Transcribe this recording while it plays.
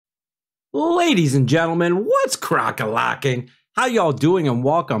Ladies and gentlemen, what's crock-a-locking? How y'all doing, and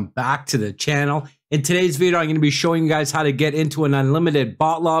welcome back to the channel. In today's video, I'm going to be showing you guys how to get into an unlimited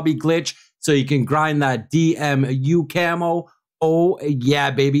bot lobby glitch so you can grind that DMU camo. Oh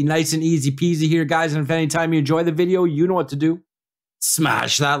yeah, baby. Nice and easy peasy here, guys. And if anytime you enjoy the video, you know what to do.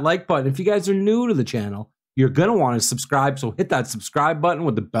 Smash that like button. If you guys are new to the channel, you're going to want to subscribe, so hit that subscribe button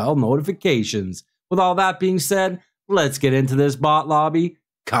with the bell notifications. With all that being said, let's get into this bot lobby.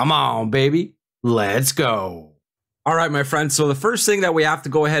 Come on, baby. Let's go. All right, my friends. So the first thing that we have to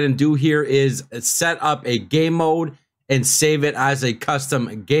go ahead and do here is set up a game mode and save it as a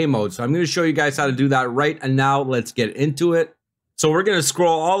custom game mode. So I'm going to show you guys how to do that right and now. Let's get into it. So we're going to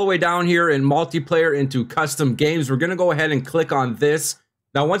scroll all the way down here in multiplayer into custom games. We're going to go ahead and click on this.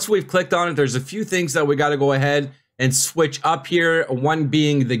 Now, once we've clicked on it, there's a few things that we got to go ahead and switch up here. One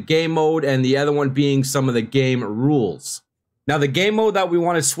being the game mode and the other one being some of the game rules. Now, the game mode that we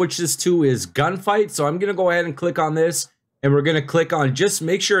want to switch this to is gunfight. So I'm going to go ahead and click on this, and we're going to click on, just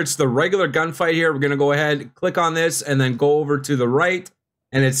make sure it's the regular gunfight here. We're going to go ahead, click on this, and then go over to the right,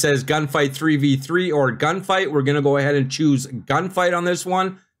 and it says gunfight 3v3 or gunfight. We're going to go ahead and choose gunfight on this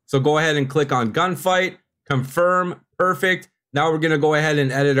one. So go ahead and click on gunfight, confirm, perfect. Now we're going to go ahead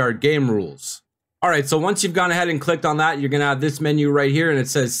and edit our game rules. All right, so once you've gone ahead and clicked on that, you're going to have this menu right here, and it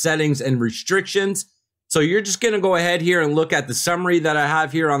says settings and restrictions. So you're just going to go ahead here and look at the summary that I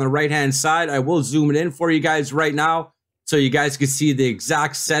have here on the right-hand side. I will zoom it in for you guys right now so you guys can see the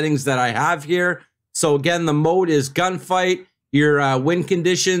exact settings that I have here. So again, the mode is gunfight, your win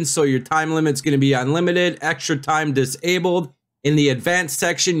conditions. So your time limit is going to be unlimited, extra time disabled. In the advanced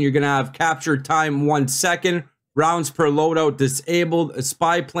section, you're going to have capture time 1 second, rounds per loadout disabled, a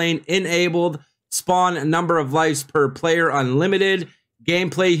spy plane enabled, spawn number of lives per player unlimited.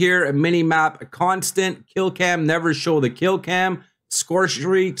 Gameplay here, a mini map constant, kill cam never show the kill cam, score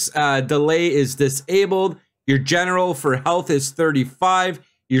streaks delay is disabled, your general for health is 35,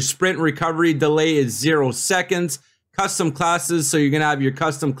 your sprint recovery delay is 0 seconds, custom classes, so you're gonna have your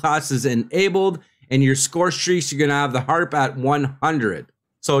custom classes enabled, and your score streaks, you're gonna have the harp at 100.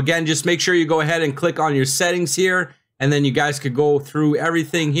 So again, just make sure you go ahead and click on your settings here, and then you guys could go through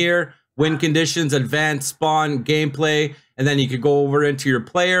everything here. Win conditions, advanced, spawn, gameplay, and then you could go over into your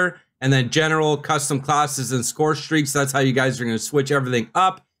player, and then general, custom classes, and score streaks. That's how you guys are going to switch everything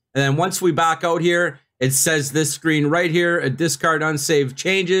up. And then once we back out here, it says this screen right here, a discard unsaved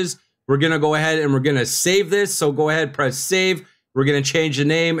changes. We're going to go ahead and we're going to save this. So go ahead, press save. We're going to change the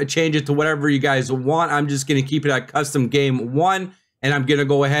name and change it to whatever you guys want. I'm just going to keep it at custom game 1, and I'm going to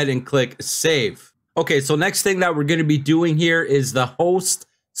go ahead and click save. Okay, so next thing that we're going to be doing here is the host.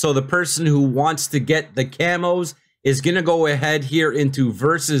 So the person who wants to get the camos is going to go ahead here into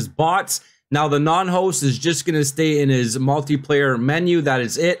versus bots. Now the non-host is just going to stay in his multiplayer menu. That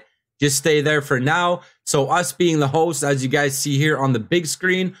is it. Just stay there for now. So us being the host, as you guys see here on the big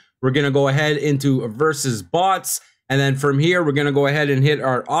screen, we're going to go ahead into versus bots. And then from here, we're going to go ahead and hit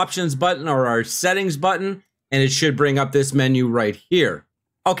our options button or our settings button. And it should bring up this menu right here.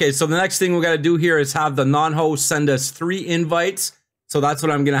 Okay, so the next thing we got to do here is have the non-host send us 3 invites. So that's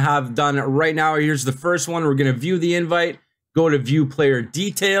what I'm going to have done right now. Here's the first one. We're going to view the invite, go to view player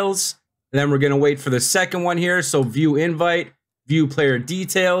details, and then we're going to wait for the second one here. So view invite, view player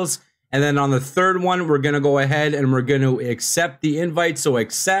details. And then on the third one, we're going to go ahead and we're going to accept the invite. So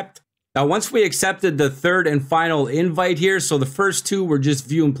accept. Now, once we accepted the third and final invite here, so the first 2, we're just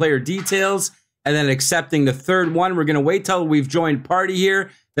viewing player details and then accepting the third one. We're going to wait till we've joined party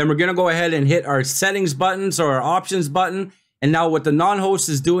here. Then we're going to go ahead and hit our settings button, so our options button. And now what the non-host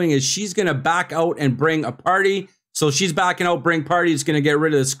is doing is she's going to back out and bring a party. So she's backing out, bring party. It's going to get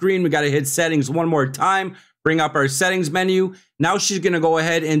rid of the screen. We got to hit settings one more time, bring up our settings menu. Now she's going to go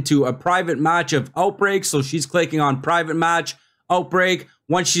ahead into a private match of Outbreak. So she's clicking on private match, Outbreak.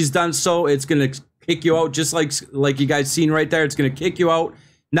 Once she's done so, it's going to kick you out just like you guys seen right there. It's going to kick you out.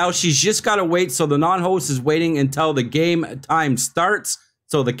 Now she's just got to wait. So the non-host is waiting until the game time starts.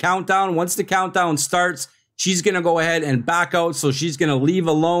 So the countdown, once the countdown starts, she's going to go ahead and back out. So she's going to leave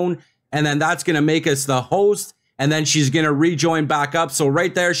alone. And then that's going to make us the host. And then she's going to rejoin back up. So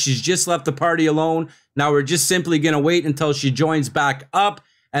right there, she's just left the party alone. Now we're just simply going to wait until she joins back up.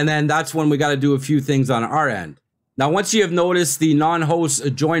 And then that's when we got to do a few things on our end. Now, once you have noticed the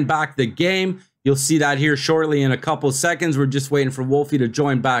non-host join back the game, you'll see that here shortly in a couple seconds. We're just waiting for Wolfie to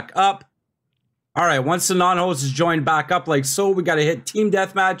join back up. All right, once the non-host is joined back up like so, we got to hit Team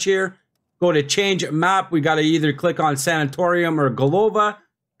Deathmatch here. Go to change map. We got to either click on Sanatorium or Golova.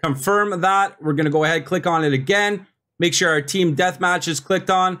 Confirm that. We're going to go ahead, click on it again. Make sure our team deathmatch is clicked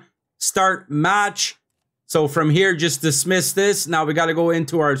on. Start match. So from here, just dismiss this. Now we got to go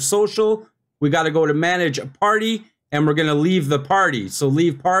into our social. We got to go to manage a party, and we're going to leave the party. So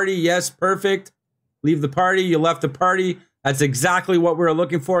leave party. Yes, perfect. Leave the party. You left the party. That's exactly what we're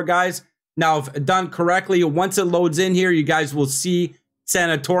looking for, guys. Now, if done correctly, once it loads in here, you guys will see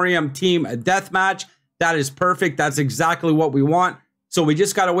Sanatorium Team Deathmatch. That is perfect. That's exactly what we want. So we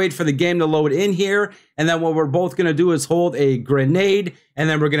just got to wait for the game to load in here. And then what we're both going to do is hold a grenade. And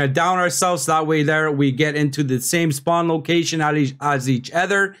then we're going to down ourselves. That way there we get into the same spawn location as each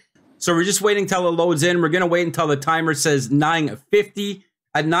other. So we're just waiting until it loads in. We're going to wait until the timer says 9:50.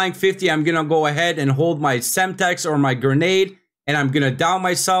 At 9:50, I'm going to go ahead and hold my Semtex or my grenade. And I'm going to down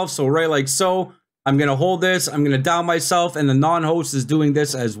myself. So right like so. I'm going to hold this. I'm going to down myself. And the non-host is doing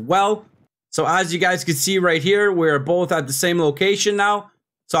this as well. So as you guys can see right here, we're both at the same location now.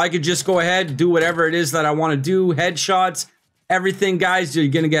 So I could just go ahead, do whatever it is that I want to do. Headshots, everything, guys. You're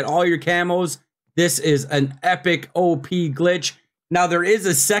going to get all your camos. This is an epic OP glitch. Now, there is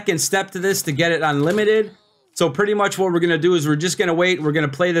a second step to this to get it unlimited. So pretty much what we're going to do is we're just going to wait. We're going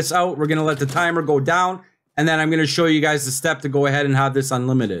to play this out. We're going to let the timer go down. And then I'm going to show you guys the step to go ahead and have this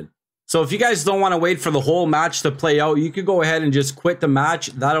unlimited. So if you guys don't want to wait for the whole match to play out, you could go ahead and just quit the match.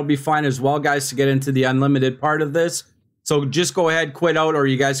 That'll be fine as well, guys, to get into the unlimited part of this. So just go ahead, quit out, or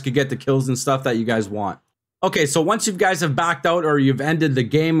you guys could get the kills and stuff that you guys want. Okay, so once you guys have backed out or you've ended the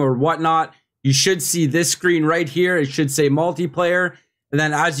game or whatnot, you should see this screen right here. It should say multiplayer. And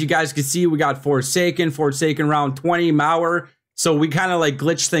then as you guys can see, we got Forsaken round 20, Mauer. So we kind of like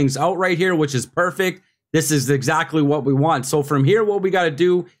glitch things out right here, which is perfect. This is exactly what we want. So from here, what we got to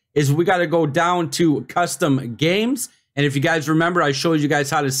do is we got to go down to custom games. And if you guys remember, I showed you guys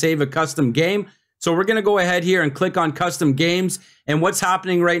how to save a custom game. So we're going to go ahead here and click on custom games. And what's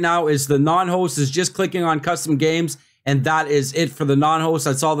happening right now is the non-host is just clicking on custom games. And that is it for the non-host.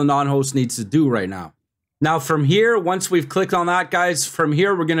 That's all the non-host needs to do right now. Now from here, once we've clicked on that, guys, from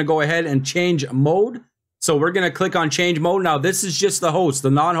here, we're going to go ahead and change mode. So we're going to click on change mode. Now this is just the host.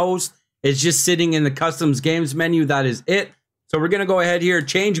 The non-host is just sitting in the customs games menu. That is it. So we're going to go ahead here,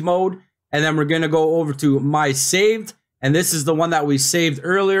 change mode, and then we're going to go over to my saved. And this is the one that we saved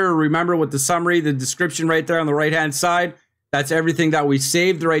earlier. Remember with the summary, the description right there on the right-hand side, that's everything that we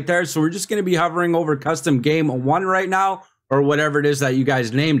saved right there. So we're just going to be hovering over custom game 1 right now, or whatever it is that you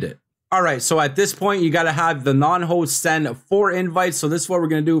guys named it. All right, so at this point, you got to have the non-host send 4 invites. So this is what we're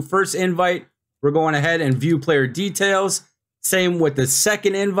going to do. First invite, we're going ahead and view player details. Same with the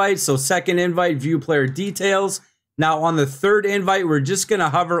second invite. So second invite, view player details. Now on the third invite, we're just going to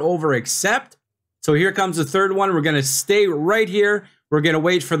hover over accept. So here comes the third one. We're going to stay right here. We're going to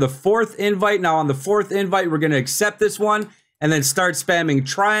wait for the fourth invite. Now on the fourth invite, we're going to accept this one and then start spamming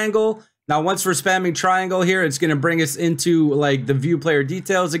triangle. Now once we're spamming triangle here, it's going to bring us into like the view player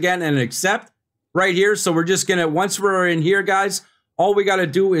details again and accept right here. So we're just going to, once we're in here, guys, all we got to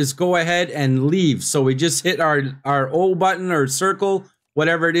do is go ahead and leave. So we just hit our O button or circle,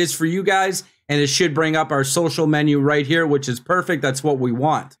 whatever it is for you guys. And it should bring up our social menu right here, which is perfect. That's what we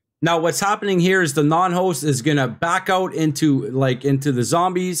want. Now, what's happening here is the non-host is going to back out into the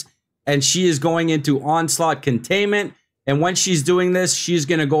zombies, and she is going into onslaught containment. And when she's doing this, she's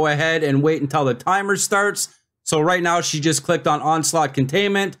going to go ahead and wait until the timer starts. So right now, she just clicked on onslaught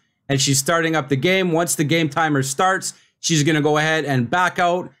containment, and she's starting up the game. Once the game timer starts, she's going to go ahead and back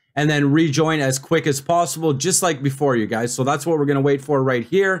out and then rejoin as quick as possible, just like before, you guys. So that's what we're going to wait for right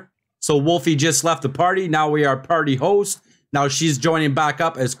here. So Wolfie just left the party. Now we are party host. Now she's joining back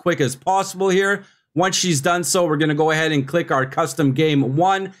up as quick as possible here. Once she's done so, we're going to go ahead and click our custom game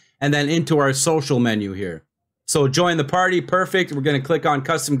 1 and then into our social menu here. So join the party. Perfect. We're going to click on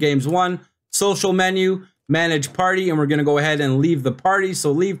custom games 1, social menu, manage party, and we're going to go ahead and leave the party.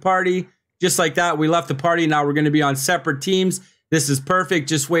 So leave party. Just like that, we left the party. Now we're going to be on separate teams. This is perfect.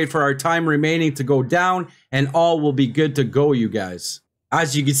 Just wait for our time remaining to go down and all will be good to go, you guys.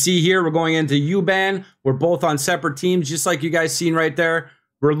 As you can see here, we're going into U-Ban. We're both on separate teams, just like you guys seen right there.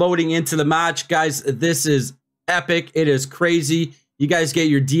 We're loading into the match. Guys, this is epic. It is crazy. You guys get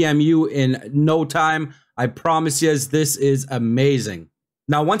your DMU in no time. I promise you, this is amazing.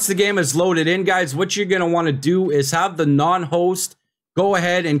 Now, once the game is loaded in, guys, what you're going to want to do is have the non-host go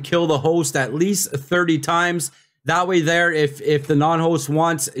ahead and kill the host at least 30 times. That way there, if the non-host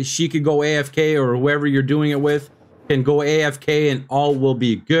wants, she could go AFK, or whoever you're doing it with can go AFK and all will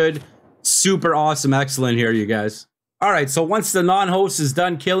be good. Super awesome. Excellent here, you guys. All right, so once the non-host is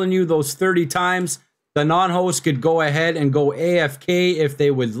done killing you those 30 times, the non-host could go ahead and go AFK if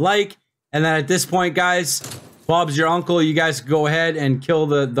they would like. And then at this point, guys, Bob's your uncle. You guys go ahead and kill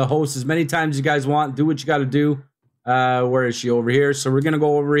the host as many times as you guys want. Do what you got to do. Where is she? Over here. So we're going to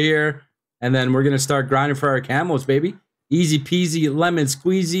go over here And then we're going to start grinding for our camos, baby. Easy peasy, lemon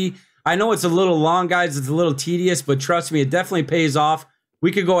squeezy. I know it's a little long, guys. It's a little tedious, but trust me, it definitely pays off.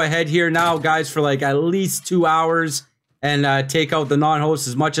 We could go ahead here now, guys, for like at least 2 hours and take out the non-host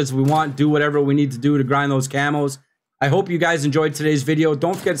as much as we want. Do whatever we need to do to grind those camos. I hope you guys enjoyed today's video.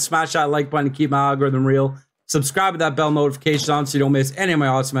 Don't forget to smash that like button to keep my algorithm real. Subscribe with that bell notification on so you don't miss any of my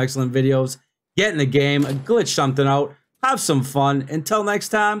awesome, excellent videos. Get in the game, glitch something out, have some fun. Until next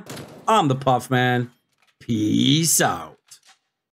time, I'm the Puff Man. Peace out.